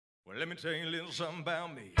Well, let me tell you a little something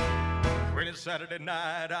about me. When it's Saturday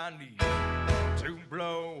night, I need to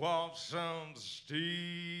blow off some steam.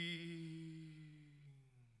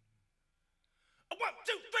 1,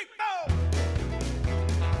 2, 3, 4.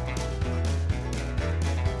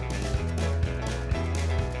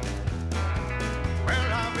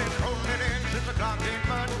 Well, I've been rolling in since the clock in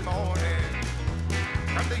Monday morning.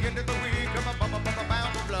 From the end of the week, I'm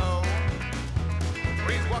bound to blow.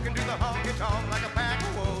 Breeze walking through the honky tonk like a pack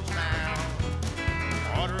of wolves now.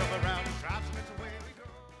 Order of around the shops, and it's away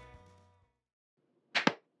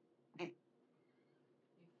we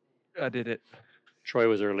go. I did it. Troy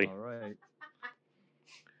was early. All right.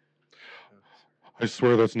 I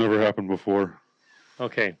swear that's never happened before.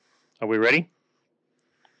 Okay. Are we ready?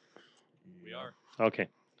 We are. Okay.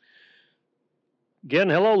 Again,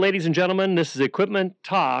 hello, ladies and gentlemen. This is Equipment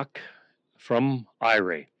Talk from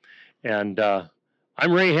iRay. And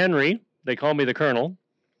I'm Ray Henry. They call me the Colonel.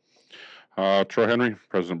 Troy Henry,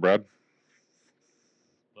 President Brad.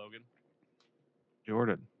 Logan.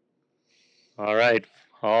 Jordan. All right.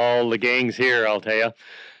 All the gang's here, I'll tell you.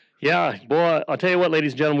 Yeah, boy, I'll tell you what,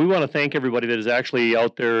 ladies and gentlemen, we want to thank everybody that is actually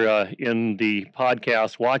out there in the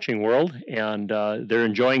podcast watching world, and they're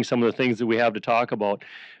enjoying some of the things that we have to talk about.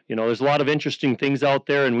 You know, there's a lot of interesting things out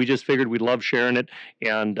there, and we just figured we'd love sharing it,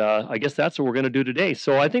 and I guess that's what we're going to do today.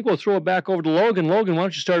 So I think we'll throw it back over to Logan. Logan, why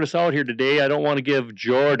don't you start us out here today? I don't want to give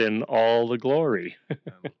Jordan all the glory. I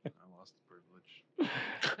lost the privilege.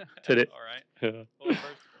 Today. All right. Well,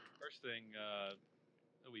 first thing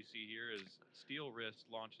that we see here is Steel Wrist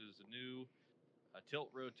launches a new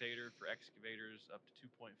tilt rotator for excavators up to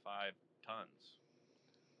 2.5 tons.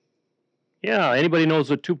 Yeah, anybody knows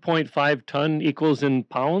what 2.5 ton equals in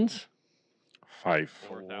pounds?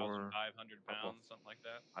 4,500 pounds, something like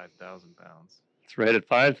that. 5,000 pounds. It's right at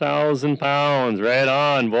 5,000 pounds. Right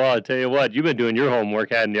on, boy. I tell you what, you've been doing your homework,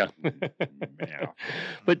 hadn't you? Yeah.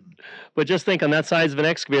 But just think on that size of an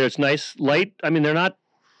excavator, it's nice, light. I mean, they're not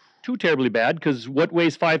too terribly bad because what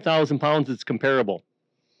weighs 5,000 pounds that's comparable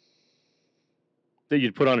that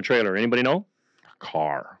you'd put on a trailer? Anybody know? A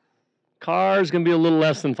car. Car's going to be a little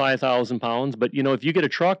less than 5,000 pounds, but you know, if you get a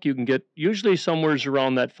truck, you can get usually somewhere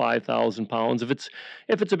around that 5,000 pounds. If it's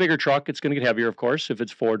a bigger truck, it's going to get heavier, of course. If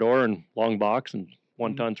it's 4-door and long box and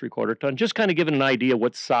 1 ton, 3/4 ton, just kind of giving an idea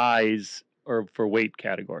what size or for weight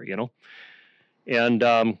category, you know.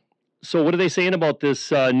 And so, what are they saying about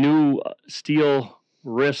this new Steel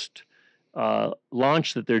Wrist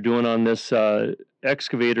launch that they're doing on this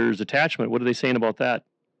excavator's attachment? What are they saying about that?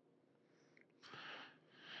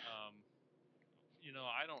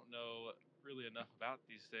 I don't know really enough about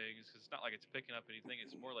these things because it's not like it's picking up anything.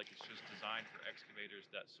 It's more like it's just designed for excavators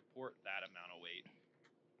that support that amount of weight,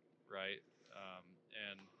 right?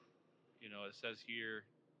 It says here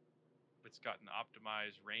it's got an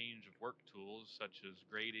optimized range of work tools such as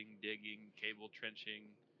grading, digging, cable trenching,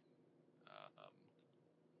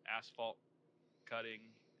 asphalt cutting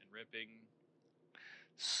and ripping.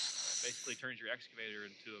 Basically turns your excavator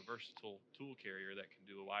into a versatile tool carrier that can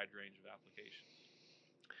do a wide range of applications.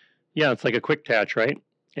 Yeah, it's like a quick attach, right?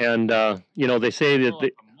 And they say that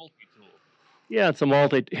like a multi-tool. Yeah, it's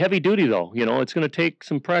a heavy duty though. You know, it's going to take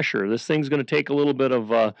some pressure. This thing's going to take a little bit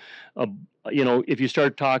of if you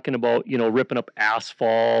start talking about, ripping up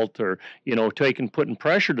asphalt or, putting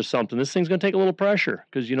pressure to something, this thing's going to take a little pressure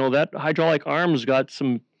because, that hydraulic arm's got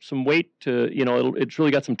some weight to, it's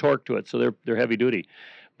really got some torque to it. So they're heavy duty.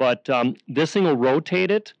 But this thing will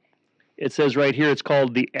rotate it. It says right here, it's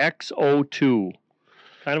called the XO2.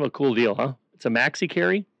 Kind of a cool deal, huh? It's a maxi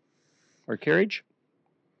carry or carriage.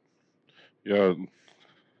 Yeah.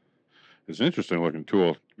 It's an interesting looking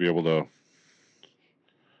tool to be able to.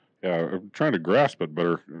 Yeah, I'm trying to grasp it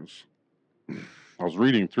better. I was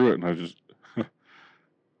reading through it and I just. It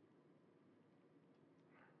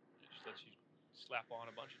just lets you slap on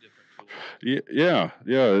a bunch of different tools.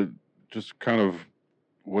 Yeah. Just kind of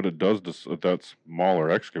what it does to that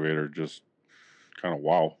smaller excavator. Just kind of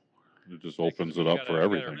wow. It just opens it up for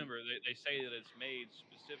everything. Remember, they say that it's made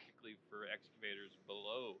specifically for excavators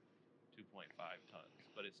below 2.5 tons,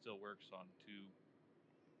 but it still works on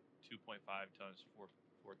 2.5 tons,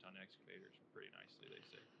 4-ton excavators pretty nicely, they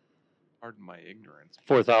say. Pardon my ignorance.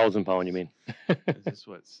 4,000 pound, you mean? Is this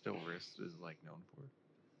what Steel Wrist is known for?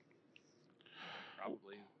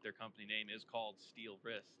 Probably. Their company name is called Steel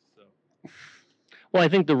Wrist, so. Well, I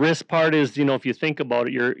think the wrist part is, if you think about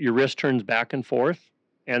it, your wrist turns back and forth.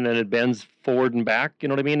 And then it bends forward and back, you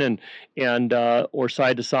know what I mean, and or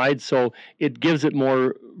side to side. So it gives it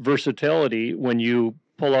more versatility when you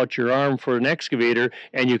pull out your arm for an excavator,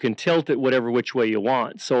 and you can tilt it whatever which way you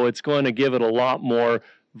want. So it's going to give it a lot more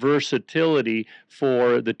versatility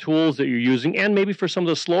for the tools that you're using, and maybe for some of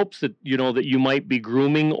the slopes that that you might be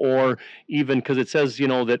grooming, or even because it says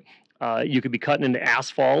that you could be cutting into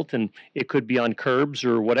asphalt, and it could be on curbs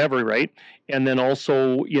or whatever, right? And then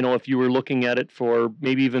also, if you were looking at it for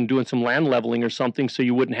maybe even doing some land leveling or something, so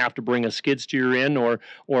you wouldn't have to bring a skid steer in, or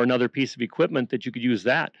another piece of equipment, that you could use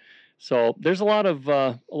that. So there's a lot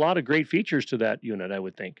of great features to that unit, I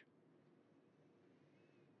would think.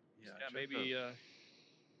 Yeah, Yeah, I maybe. I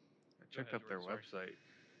checked ahead, out their Jordan, sorry. website,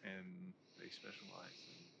 and they specialize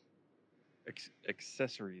in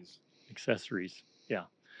accessories Accessories, yeah.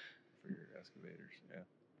 for your excavators. Yeah.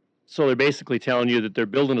 So they're basically telling you that they're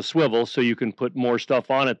building a swivel so you can put more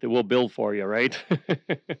stuff on it that will build for you, right?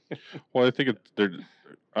 Well, I think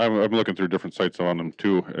I'm looking through different sites on them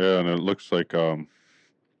too, and it looks like a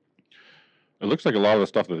lot of the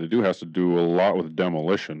stuff that they do has to do a lot with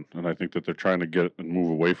demolition, and I think that they're trying to get and move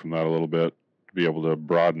away from that a little bit to be able to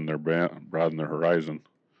broaden their horizon,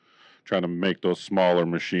 trying to make those smaller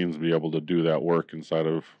machines be able to do that work inside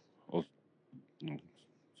of a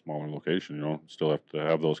smaller location. Still have to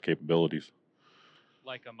have those capabilities.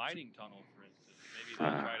 Like a mining tunnel, for instance. Maybe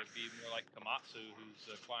they try to be more like Komatsu, who's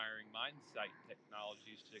acquiring mine site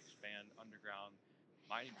technologies to expand underground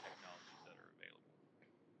mining technologies that are available.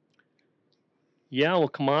 Yeah, well,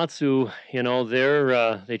 Komatsu,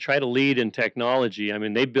 they try to lead in technology. I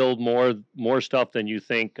mean, they build more stuff than you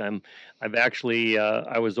think. I've actually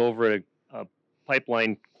I was over at a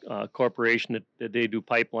pipeline corporation that they do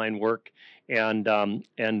pipeline work, and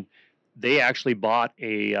they actually bought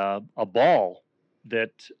a ball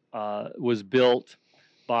that was built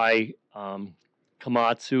by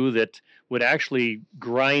Komatsu that would actually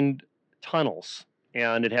grind tunnels,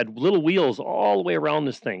 and it had little wheels all the way around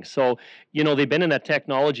this thing. So they've been in that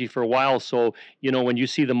technology for a while. So when you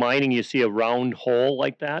see the mining, you see a round hole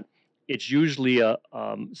like that. It's usually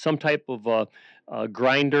some type of a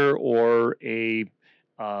grinder or a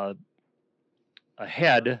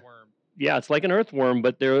head. Earthworm. Yeah, it's like an earthworm,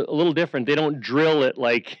 but they're a little different. They don't drill it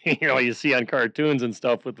like you see on cartoons and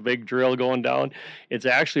stuff with the big drill going down. It's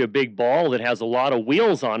actually a big ball that has a lot of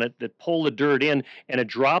wheels on it that pull the dirt in, and it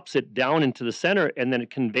drops it down into the center, and then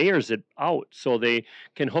it conveyors it out, so they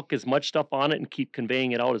can hook as much stuff on it and keep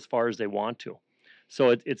conveying it out as far as they want to.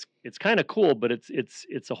 So it's kind of cool, but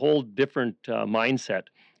it's a whole different mindset.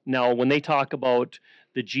 Now, when they talk about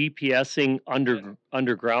the GPSing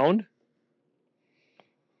underground,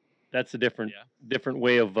 that's a different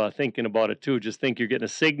way of thinking about it too. Just think you're getting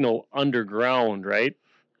a signal underground, right?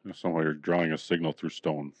 Somehow you're drawing a signal through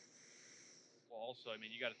stone. Well, also, I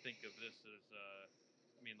mean, you got to think of this as,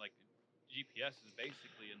 like GPS is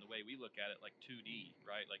basically, in the way we look at it, like 2D,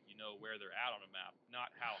 right? Like where they're at on a map,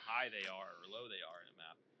 not how high they are or low they are in a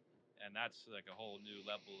map. And that's like a whole new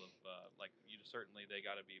level of certainly they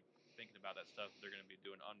got to be thinking about that stuff. They're going to be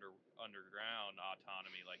doing underground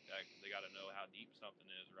autonomy like that, because they got to know how deep something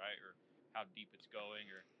is, right, or how deep it's going,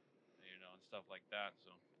 or and stuff like that.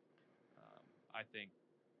 So I think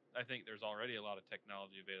there's already a lot of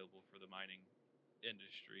technology available for the mining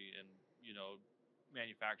industry, and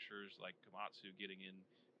manufacturers like Komatsu getting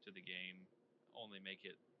into the game only make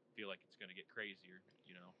it feel like it's going to get crazier.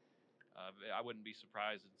 I wouldn't be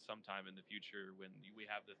surprised sometime in the future, when we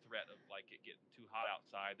have the threat of like it getting too hot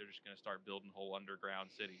outside, they're just going to start building whole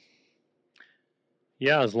underground cities.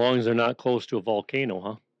 Yeah, as long as they're not close to a volcano,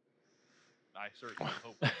 huh? I certainly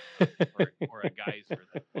hope or a geyser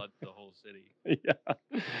that floods the whole city. Yeah.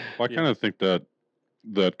 Well, I kind of think that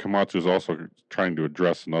Komatsu is also trying to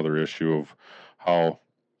address another issue of how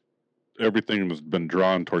everything has been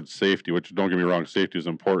drawn towards safety, which, don't get me wrong, safety is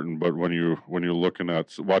important, but when you're looking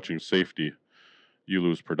at watching safety, you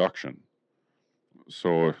lose production.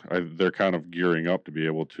 So they're kind of gearing up to be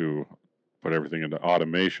able to put everything into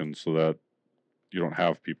automation so that you don't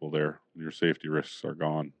have people there. Your safety risks are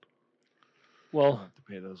gone. I'll Well, have to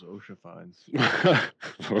pay those OSHA fines.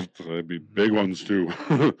 That'd be big ones too.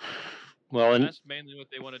 well, And and that's mainly what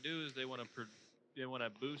they want to do, is they want to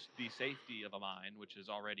boost the safety of a mine, which is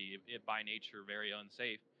already by nature very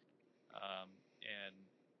unsafe,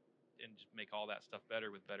 and just make all that stuff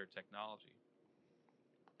better with better technology.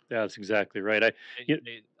 that's exactly right.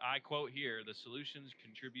 I quote here: the solutions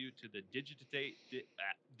contribute to the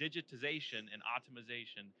digitization and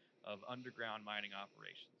optimization of underground mining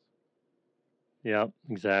operations. Yeah,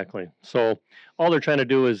 exactly. So all they're trying to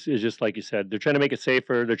do is just like you said, they're trying to make it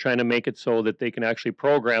safer. They're trying to make it so that they can actually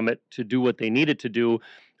program it to do what they need it to do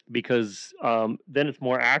because then it's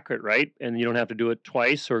more accurate, right? And you don't have to do it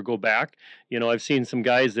twice or go back. I've seen some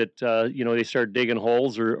guys that they start digging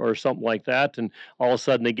holes or something like that, and all of a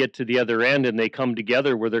sudden they get to the other end and they come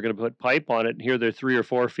together where they're going to put pipe on it, and here they're 3 or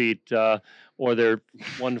 4 feet or they're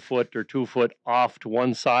 1 foot or 2 foot off to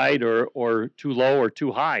one side, or too low or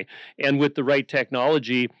too high. And with the right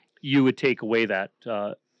technology, you would take away that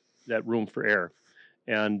room for error.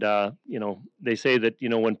 And they say that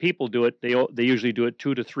when people do it, they usually do it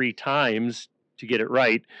 2 to 3 times to get it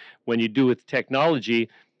right. When you do with technology,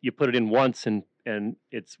 you put it in once and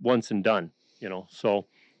it's once and done. So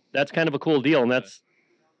that's kind of a cool deal, and that's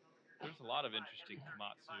There's a lot of interesting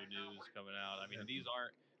Komatsu news coming out. I mean,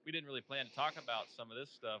 we didn't really plan to talk about some of this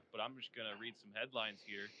stuff, but I'm just going to read some headlines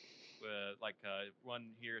here.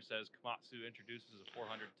 One here says Komatsu introduces a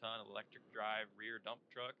 400-ton electric drive rear dump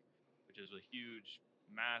truck, which is a huge,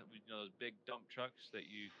 those big dump trucks that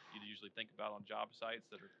you usually think about on job sites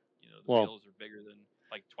that are, the wheels are bigger than,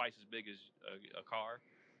 like, twice as big as a car.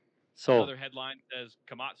 So another headline says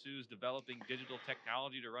Komatsu is developing digital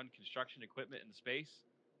technology to run construction equipment in space.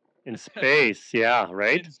 In space, yeah,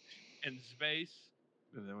 right? In space.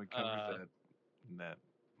 And then we covered that in that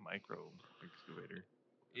micro excavator.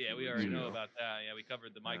 Yeah, we already know about that. Yeah, we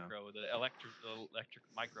covered the the electric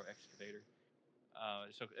micro excavator.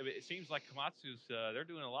 So it seems like Komatsu's they're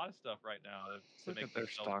doing a lot of stuff right now to make their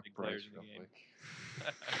stock big price players in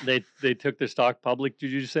the game. They took their stock public,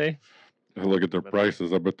 did you say? Look at their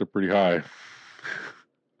prices. I bet they're pretty high.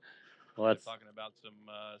 Well, that's talking about some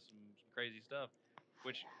crazy stuff.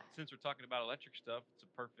 Which, since we're talking about electric stuff, it's a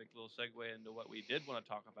perfect little segue into what we did want to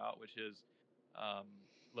talk about, which is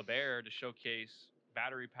Liebherr to showcase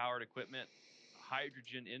battery-powered equipment,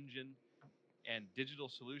 hydrogen engine, and digital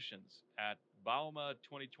solutions at Bauma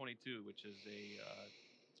 2022, which is a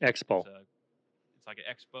Expo. It's like an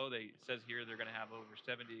expo. It says here they're going to have over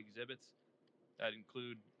 70 exhibits that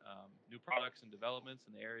include new products and developments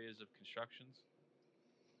in the areas of constructions.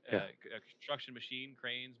 Construction machine,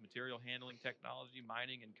 cranes, material handling technology,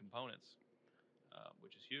 mining, and components,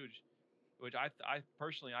 which is huge. Which I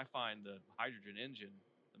personally find the hydrogen engine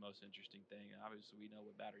the most interesting thing. And obviously, we know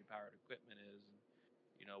what battery-powered equipment is, and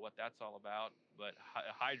what that's all about. But a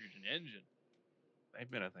hydrogen engine, They've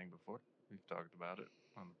been a thing before. We've talked about it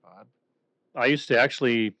on the pod.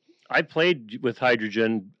 I played with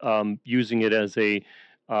hydrogen, using it as a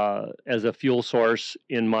fuel source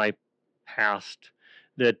in my past.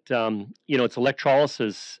 That it's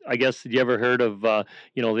electrolysis. I guess, you ever heard of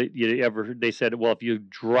they said, well, if you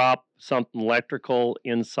drop something electrical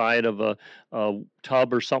inside of a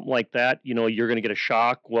tub or something like that, you're going to get a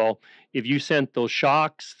shock. Well, if you sent those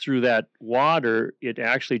shocks through that water, it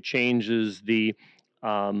actually changes the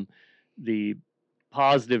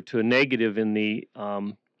positive to a negative in the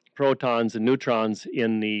protons and neutrons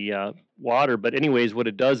in the water. But anyways, what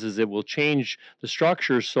it does is it will change the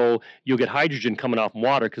structure, so you'll get hydrogen coming off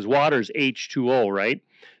water, because water is H2O, right?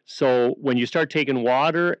 So when you start taking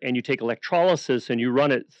water and you take electrolysis and you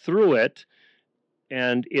run it through it,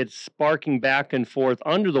 and it's sparking back and forth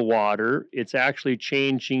under the water, it's actually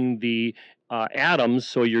changing the atoms,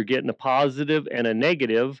 so you're getting a positive and a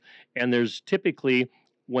negative. And there's typically,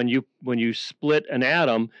 when you split an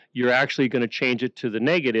atom, you're actually going to change it to the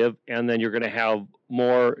negative, and then you're going to have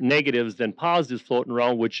more negatives than positives floating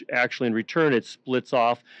around, which actually in return it splits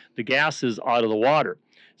off the gases out of the water.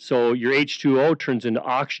 So your H2O turns into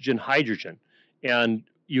oxygen, hydrogen, and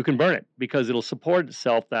you can burn it because it'll support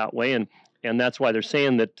itself that way. And that's why they're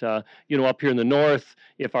saying that up here in the north,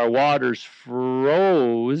 if our waters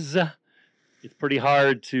froze, it's pretty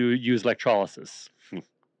hard to use electrolysis.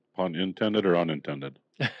 Pun intended or unintended?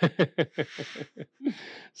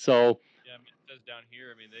 So yeah, it says down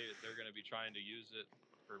here, they're going to be trying to use it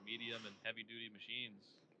for medium and heavy duty machines,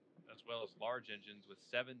 as well as large engines with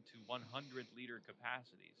 7 to 100 liter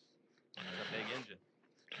capacities. It's a big engine.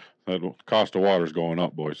 The cost of water's going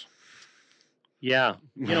up, boys. Yeah,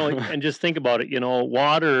 and just think about it.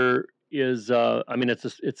 Water is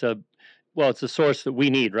it's a source that we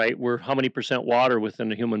need, right? We're how many percent water within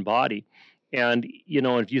the human body? And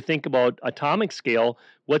if you think about atomic scale,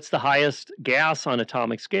 what's the highest gas on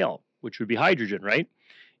atomic scale? Which would be hydrogen, right?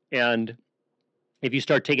 And if you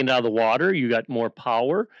start taking it out of the water, you got more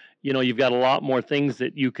power. You've got a lot more things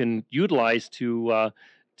that you can utilize to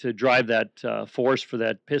drive that force for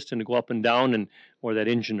that piston to go up and down, or that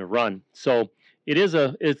engine to run. So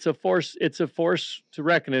it's a force to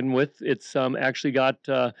reckon with. It's actually got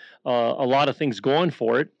a lot of things going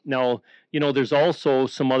for it. Now, there's also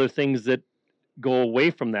some other things that go away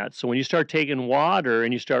from that. So when you start taking water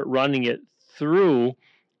and you start running it through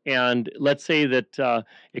and let's say that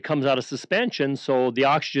it comes out of suspension, so the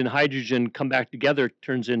oxygen, hydrogen come back together,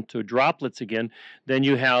 turns into droplets again. Then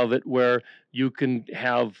you have it where you can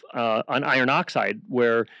have an iron oxide,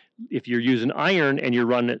 where if you're using iron and you're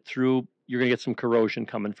running it through, you're going to get some corrosion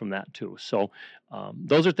coming from that too. So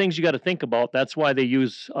those are things you got to think about. That's why they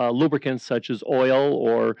use lubricants such as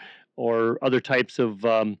oil or other types of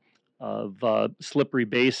slippery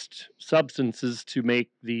based substances to make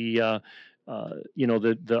the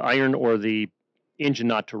the iron or the engine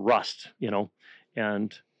not to rust,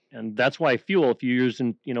 and that's why fuel, if you're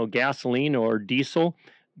using gasoline or diesel,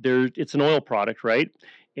 it's an oil product, right?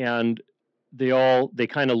 And they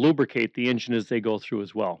kind of lubricate the engine as they go through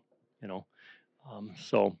as well, you know.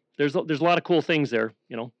 So there's a lot of cool things there,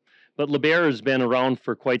 But Liebherr has been around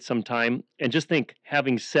for quite some time, and just think,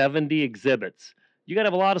 having 70 exhibits. You got to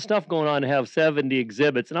have a lot of stuff going on to have 70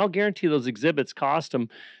 exhibits, and I'll guarantee those exhibits cost them,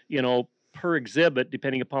 per exhibit,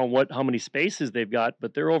 depending upon how many spaces they've got.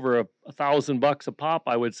 But they're over $1,000 a pop,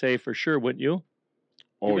 I would say, for sure, wouldn't you?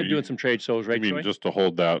 You've been doing some trade shows, right? I mean, Troy? just to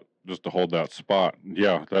hold that spot.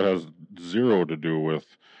 Yeah, that has zero to do with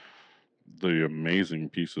the amazing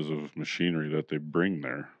pieces of machinery that they bring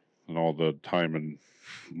there and all the time and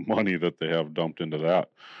money that they have dumped into that.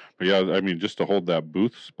 But yeah, I mean, just to hold that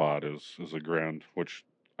booth spot is a grand, which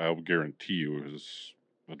I'll guarantee you is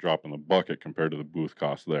a drop in the bucket compared to the booth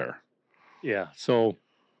cost there. Yeah. So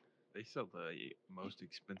They sell the most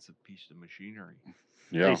expensive piece of machinery.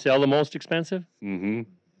 Yeah. they sell the most expensive. Mm-hmm.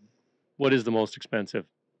 What is the most expensive?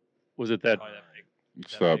 Was it that Probably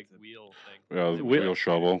It's that that, big wheel thing. the wheel- wheel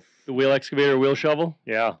shovel. the wheel excavator, wheel shovel?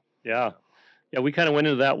 Yeah. We kind of went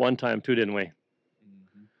into that one time too, didn't we?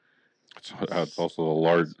 Mm-hmm. It's also a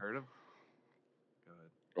large. Heard of? Go ahead.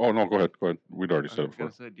 Oh no, go ahead. We'd already I said was it gonna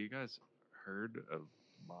before. say, do you guys heard of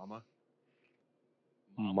Mama?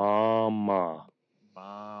 Mama.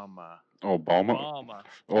 Mama. Oh, Bauma. Mama.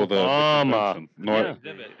 Oh, the Obama. convention. No, Yeah.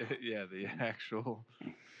 Exhibit. Yeah, the actual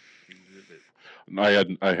exhibit.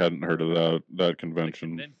 I hadn't heard of that convention.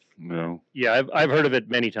 Convention. No. Yeah, I've heard of it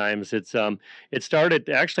many times. It started,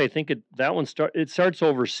 actually, I think it starts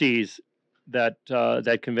overseas.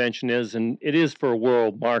 That convention is, and it is for a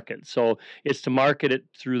world market. So it's to market it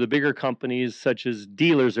through the bigger companies, such as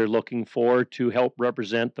dealers are looking for, to help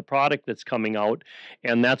represent the product that's coming out,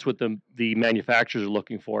 and that's what the manufacturers are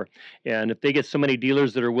looking for. And if they get so many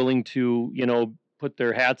dealers that are willing to put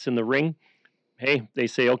their hats in the ring, hey, they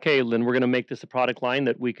say, okay, then we're going to make this a product line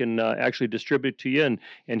that we can actually distribute to you,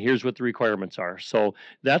 and here's what the requirements are. So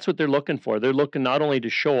that's what they're looking for. They're looking not only to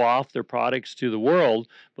show off their products to the world,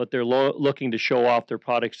 but they're looking to show off their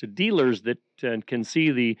products to dealers that can see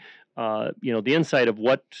the inside of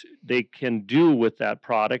what they can do with that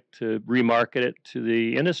product to remarket it to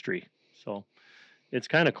the industry. So it's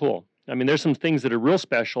kind of cool. I mean, there's some things that are real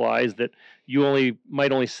specialized that you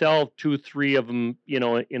might only sell 2-3 of them,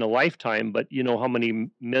 in a lifetime, but you know how many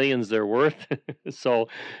millions they're worth. So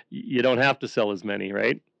you don't have to sell as many,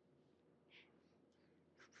 right?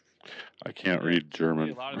 I can't read German.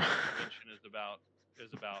 A lot of the convention is about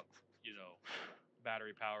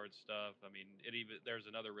battery powered stuff. I mean, there's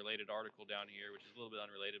another related article down here, which is a little bit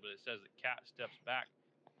unrelated, but it says that Cat steps back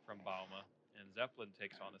from Bauma and Zeppelin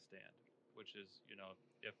takes on the stand, which is,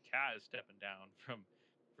 if Cat is stepping down from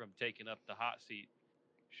taking up the hot seat,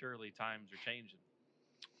 surely times are changing.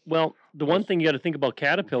 Well, the one thing you got to think about We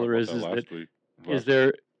talked Caterpillar about is that that last week.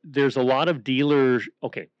 there's a lot of dealers.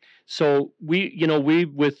 Okay, so we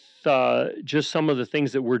with just some of the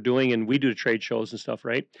things that we're doing, and we do trade shows and stuff,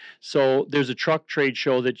 right? So there's a truck trade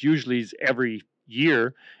show that usually is every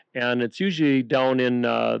year, and it's usually down in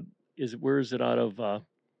where is it out of?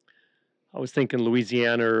 I was thinking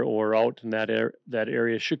Louisiana or out in that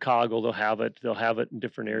area, Chicago. They'll have it in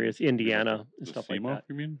different areas, Indiana and The stuff like SEMA, that.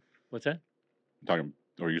 you mean? What's that?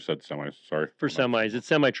 You said semis. Sorry. For semis, it's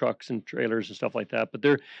semi trucks and trailers and stuff like that. But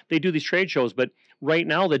they do these trade shows. But right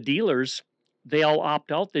now, the dealers, they all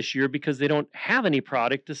opt out this year because they don't have any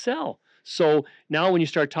product to sell. So now, when you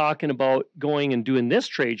start talking about going and doing this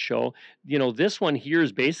trade show, this one here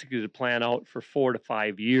is basically to plan out for 4 to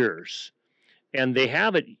 5 years. And they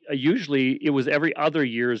have it. Usually, it was every other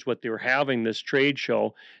year is what they were having this trade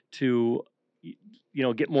show to,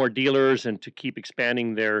 get more dealers and to keep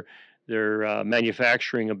expanding their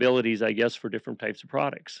manufacturing abilities, I guess, for different types of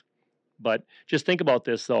products. But just think about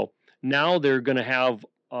this, though. Now they're going to have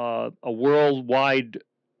a worldwide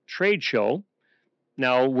trade show.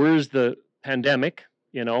 Now, where's the pandemic?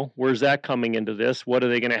 Where's that coming into this? What are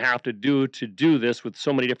they going to have to do this with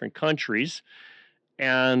so many different countries?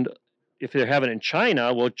 And if they're having it in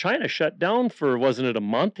China, well, China shut down for, wasn't it a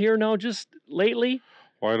month here now just lately?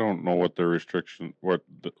 Well, I don't know what their restriction, what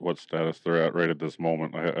status they're at right at this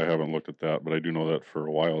moment. I haven't looked at that, but I do know that for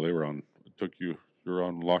a while they were on. You were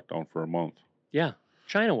on lockdown for a month. Yeah,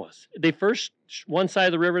 China was. They first one side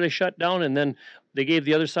of the river they shut down, and then they gave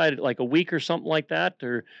the other side like a week or something like that,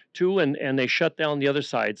 or two, and they shut down the other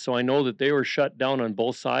side. So I know that they were shut down on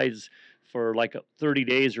both sides for like 30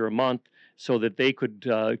 days or a month, so that they could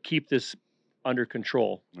keep this under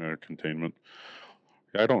control. Containment.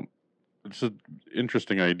 I don't. It's an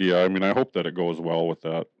interesting idea. I mean, I hope that it goes well with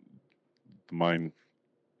that. The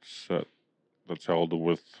mindset that's held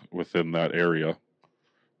within that area.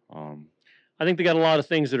 I think they got a lot of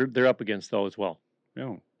things that they're up against though as well.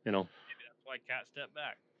 Yeah. You know. Maybe that's why Cat stepped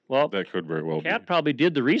back. Well, That could very well Cat be. probably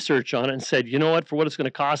did the research on it and said, you know what, for what it's going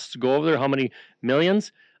to cost us to go over there, how many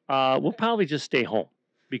millions, we'll probably just stay home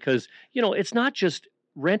because, you know, it's not just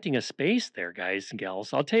renting a space there, guys and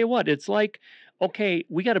gals. I'll tell you what, it's like, okay,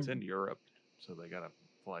 we got It's to, in Europe, so they gotta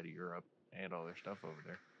fly to Europe and all their stuff over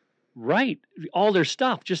there. right, all their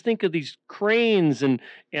stuff. Just think of these cranes and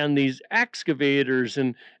these excavators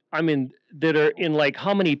and, I mean, that are in like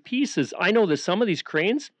how many pieces? I know that some of these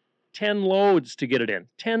cranes, 10 loads to get it in,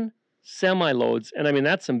 10 semi loads. And I mean,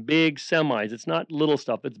 that's some big semis. It's not little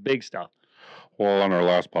stuff, it's big stuff. Well, on our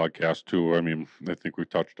last podcast too, I mean, I think we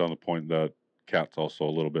touched on the point that Cat's also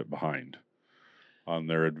a little bit behind on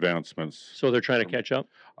their advancements. So they're trying to catch up.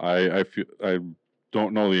 I feel I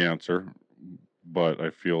don't know the answer, but I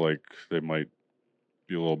feel like they might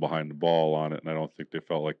be a little behind the ball on it, and I don't think they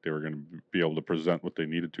felt like they were going to be able to present what they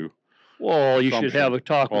needed to. Well, you should Assumption. have a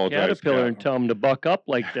talk with Apologize, Caterpillar Cat. and tell them to buck up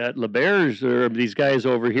like that. LeBears or these guys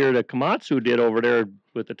over here that Komatsu did over there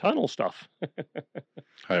with the tunnel stuff.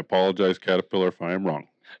 I apologize, Caterpillar, if I am wrong.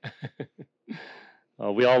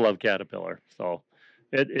 We all love Caterpillar. So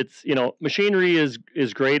it's, you know, machinery is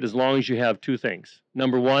great as long as you have two things.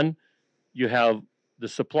 Number one, you have the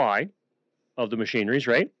supply of the machineries,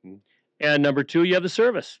 right? Mhm. And number two, you have the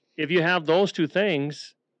service. If you have those two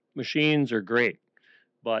things, machines are great,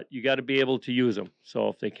 but you got to be able to use them. So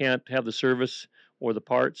if they can't have the service or the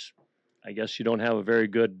parts, I guess you don't have a very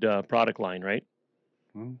good product line, right?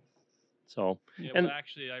 Well, So, Yeah, and well,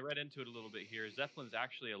 actually, I read into it a little bit here. Zeppelin's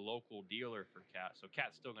actually a local dealer for Cat, so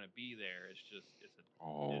Cat's still going to be there. It's just it's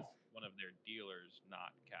one of their dealers,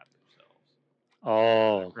 not Cat themselves.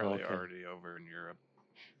 oh, They're probably okay. already over in Europe.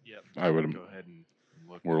 Yep. I would Go ahead and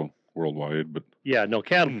look. worldwide, but Yeah, no,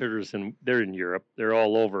 Caterpillars and they're in Europe. They're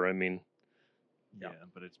all over. I mean, Yeah,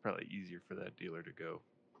 but it's probably easier for that dealer to go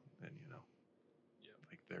than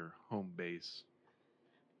like their home base.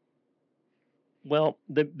 well,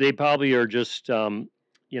 they probably are just,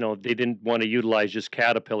 you know, they didn't want to utilize just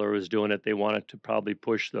Caterpillar was doing it. They wanted to probably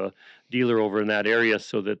push the dealer over in that area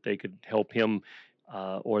so that they could help him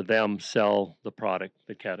or them sell the product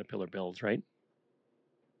that Caterpillar builds, right?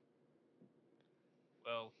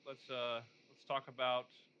 Well, let's talk about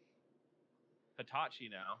Hitachi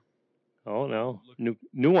now. Oh no, Look-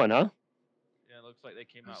 new one, huh? Yeah, it looks like they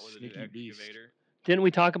came A out with a new sneaky beast. excavator. Didn't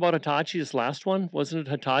we talk about Hitachi this last one? Wasn't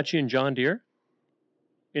it Hitachi and John Deere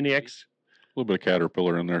in the X? a little bit of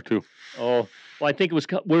Caterpillar in there too. Oh, well, I think it was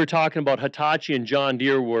we were talking about Hitachi and John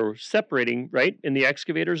Deere were separating, right, in the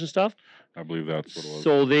excavators and stuff. I believe that's what it was.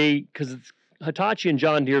 So because Hitachi and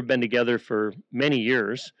John Deere have been together for many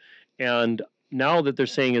years, and now that they're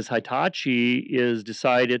saying is Hitachi is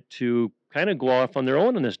decided to kind of go off on their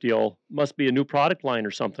own in this deal. Must be a new product line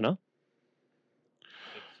or something, huh?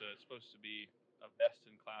 It's supposed to be a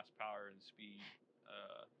best-in-class power and speed.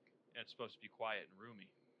 And it's supposed to be quiet and roomy.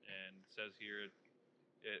 And it says here,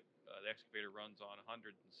 the excavator runs on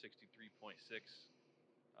 163.6.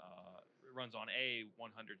 It runs on a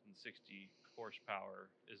 160 horsepower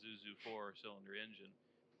Isuzu 4-cylinder engine,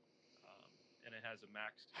 and it has a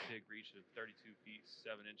max dig reach of 32 feet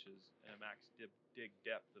 7 inches and a max dig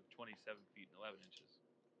depth of 27 feet and 11 inches.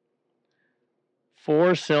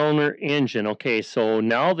 4-cylinder engine. Okay, so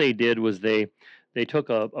now they did was they took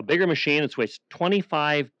a bigger machine. It weighs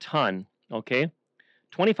 25 ton. Okay,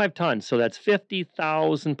 25 tons. So that's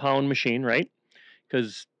 50,000 pound machine, right?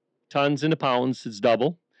 Because tons into pounds, it's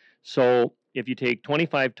double. So if you take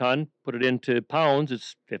 25 ton, put it into pounds,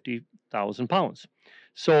 it's 50,000 pounds.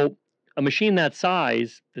 So a machine that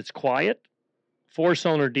size that's quiet,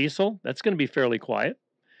 4-cylinder diesel, that's going to be fairly quiet.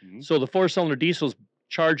 Mhm. So the 4-cylinder diesel's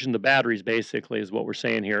charging the batteries, basically, is what we're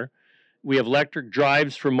saying here. We have electric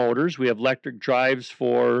drives for motors. We have electric drives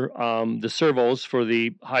for the servos for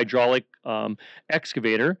the hydraulic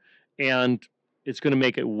excavator, and it's going to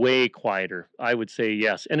make it way quieter. I would say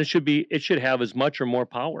yes, and it should have as much or more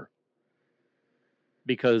power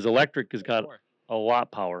because electric has got More. a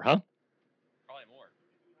lot power, huh? Probably more.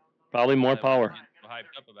 Probably more Probably power. We'll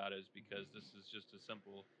hyped up about it is because this is just a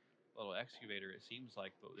simple little excavator. It seems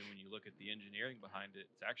like, but then when you look at the engineering behind it,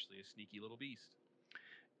 it's actually a sneaky little beast.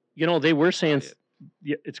 You know, they were saying Quiet.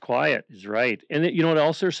 yeah, it's quiet is right. And you know what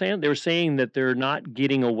else they're saying? They were saying that they're not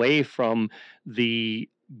getting away from the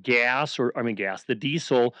the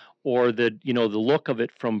diesel or the, you know, the look of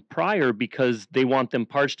it from prior because they want them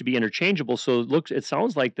parts to be interchangeable. So it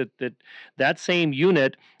sounds like that same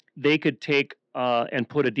unit they could take and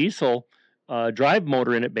put a diesel drive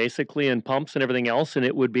motor in it basically and pumps and everything else, and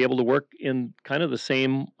it would be able to work in kind of the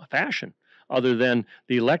same fashion. Other than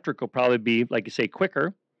the electric will probably be, like you say,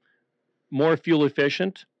 quicker, more fuel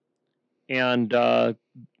efficient, and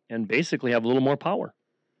basically have a little more power.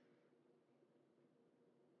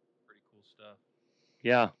 Pretty cool stuff.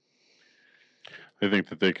 Yeah. They think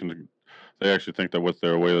that they actually think that with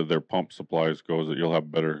their way that their pump supplies goes, that you'll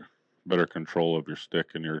have better control of your stick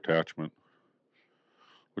and your attachment,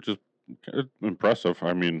 which is impressive.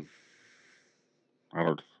 I mean,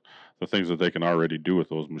 the things that they can already do with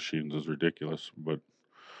those machines is ridiculous, but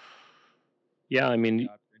Yeah, I mean,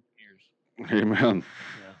 Job for engineers. amen.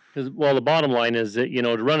 yeah. Because well, the bottom line is that, you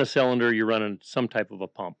know, to run a cylinder, you're running some type of a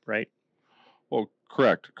pump, right? Well,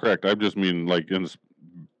 correct. I just mean like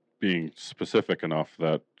being specific enough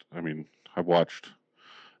that, I mean, I've watched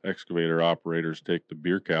excavator operators take the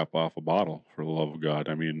beer cap off a bottle, for the love of God.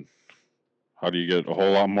 I mean, how do you get a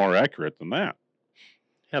whole lot more accurate than that?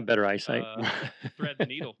 Have better eyesight. Thread the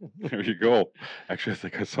needle. There you go. Actually, I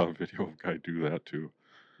think I saw a video of a guy do that too.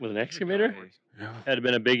 With an excavator? Nice. Yeah. Had it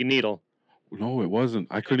been a big needle. No, it wasn't.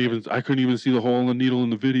 I couldn't even see the hole in the needle in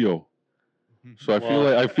the video. So I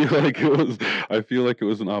Well- feel like it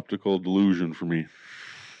was an optical delusion for me.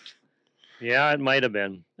 Yeah, it might have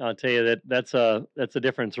been. I'll tell you that's a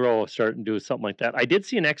different throw starting to do something like that. I did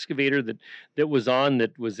see an excavator that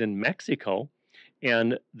was in Mexico,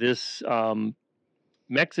 and this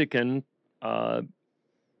Mexican,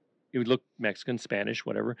 it would look Mexican, Spanish,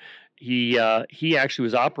 whatever. He actually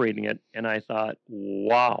was operating it, and I thought,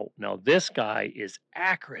 wow, now this guy is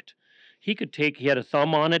accurate. He had a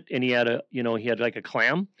thumb on it, and he had like a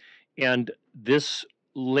clam, and this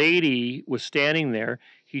lady was standing there.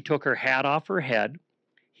 He took her hat off her head.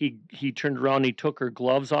 He turned around and he took her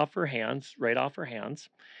gloves off her hands, right off her hands.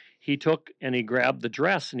 He took and he grabbed the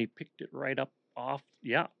dress and he picked it right up off.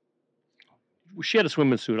 Yeah. She had a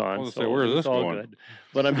swimming suit on, was so gonna say, where is it's this all going? good.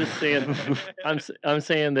 But I'm just saying, I'm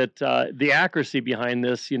saying that the accuracy behind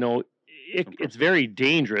this, you know, it's very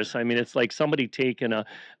dangerous. I mean, it's like somebody taking an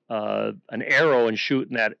arrow and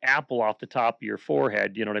shooting that apple off the top of your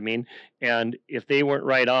forehead. You know what I mean? And if they weren't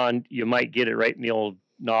right on, you might get it right in the old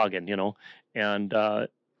noggin. You know, and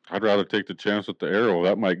I'd rather take the chance with the arrow.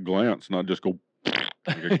 That might glance, not just go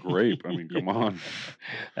like a grape. I mean, come on.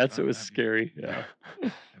 that's what was Have you- scary. Yeah.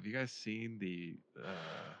 Have you guys seen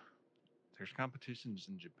there's competitions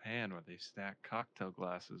in Japan where they stack cocktail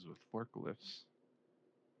glasses with forklifts?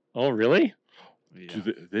 Oh, really? Yeah.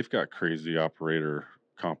 Dude, they've got crazy operator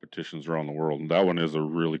competitions around the world, and that one is a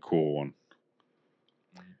really cool one.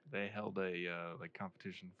 They held a like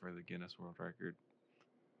competition for the Guinness World Record.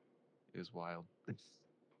 It was wild.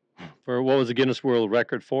 For what was the Guinness World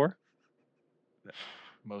Record for?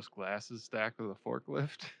 Most glasses stacked with a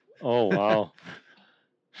forklift. Oh, wow.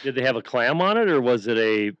 Did they have a clam on it, or was it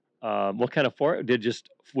a what kind of fork? Did just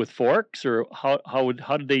with forks, or how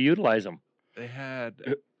did they utilize them? They had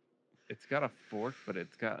it's got a fork, but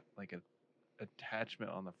it's got like a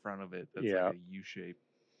attachment on the front of it that's Yeah. like a U shape.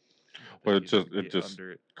 But that it you just- get it just-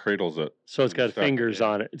 under it. Cradles it. So it's got Stack it, fingers yeah.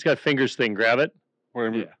 on it. It's got fingers thing. Grab it. Well, I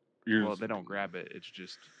mean, Yeah. you're Well, they don't grab it. It's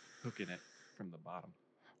just hooking it from the bottom.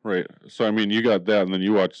 right. So I mean, you got that, and then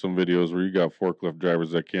you watch some videos where you got forklift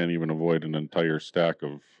drivers that can't even avoid an entire stack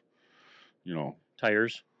of, you know,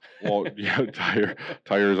 Tires. well, yeah,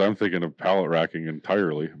 tires. I'm thinking of pallet racking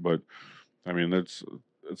entirely, but I mean, it's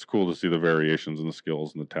cool to see the variations and the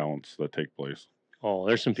skills and the talents that take place. Oh,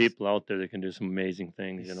 there's some people out there that can do some amazing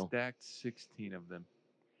things. He You know, stacked 16 of them.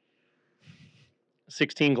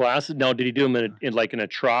 16 glasses. Now, did he do them in a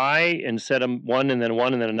try and set them one and then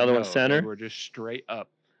another one No, center? They were just straight up.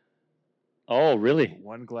 Oh, really?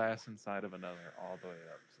 One glass inside of another all the way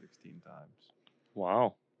up 16 times.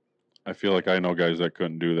 Wow. I feel like I know guys that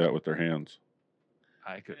couldn't do that with their hands.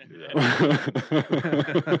 I couldn't do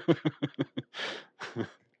that.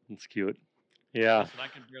 That's cute. Yeah. Listen, I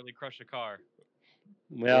can barely crush a car.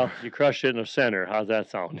 Well, you crushed it in the center. How's that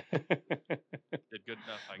sound? Did good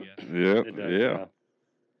enough, I guess. Yeah, It does, yeah.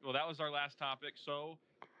 Well, that was our last topic. So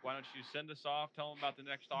why don't you send us off, tell them about the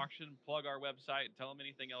next auction, plug our website, and tell them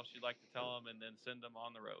anything else you'd like to tell them, and then send them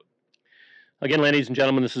on the road. Again, ladies and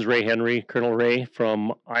gentlemen, this is Ray Henry, Colonel Ray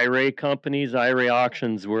from iRay Companies, iRay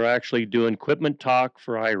Auctions. We're actually doing equipment talk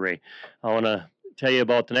for iRay. I want to tell you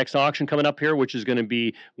about the next auction coming up here, which is going to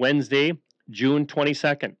be Wednesday, June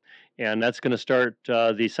 22nd. And that's going to start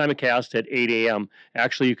the simulcast at 8 a.m.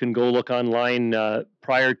 Actually, you can go look online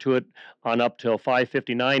prior to it on up till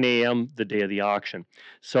 5:59 a.m. the day of the auction.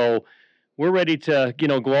 So we're ready to,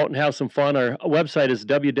 go out and have some fun. Our website is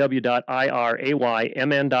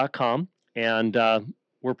www.iraymn.com, and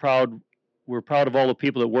we're proud. We're proud of all the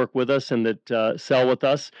people that work with us and that sell with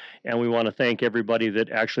us, and we want to thank everybody that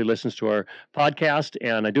actually listens to our podcast.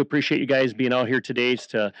 And I do appreciate you guys being out here today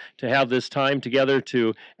to have this time together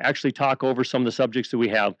to actually talk over some of the subjects that we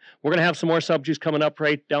have. We're going to have some more subjects coming up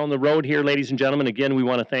right down the road here, ladies and gentlemen. Again, we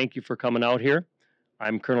want to thank you for coming out here.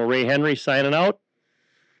 I'm Colonel Ray Henry signing out.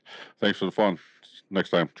 Thanks for the fun. Next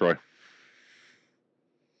time, Troy. See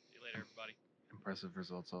you later, everybody. Impressive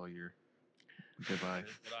results all year. Goodbye.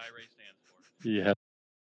 That's what iRay stands for. Yeah.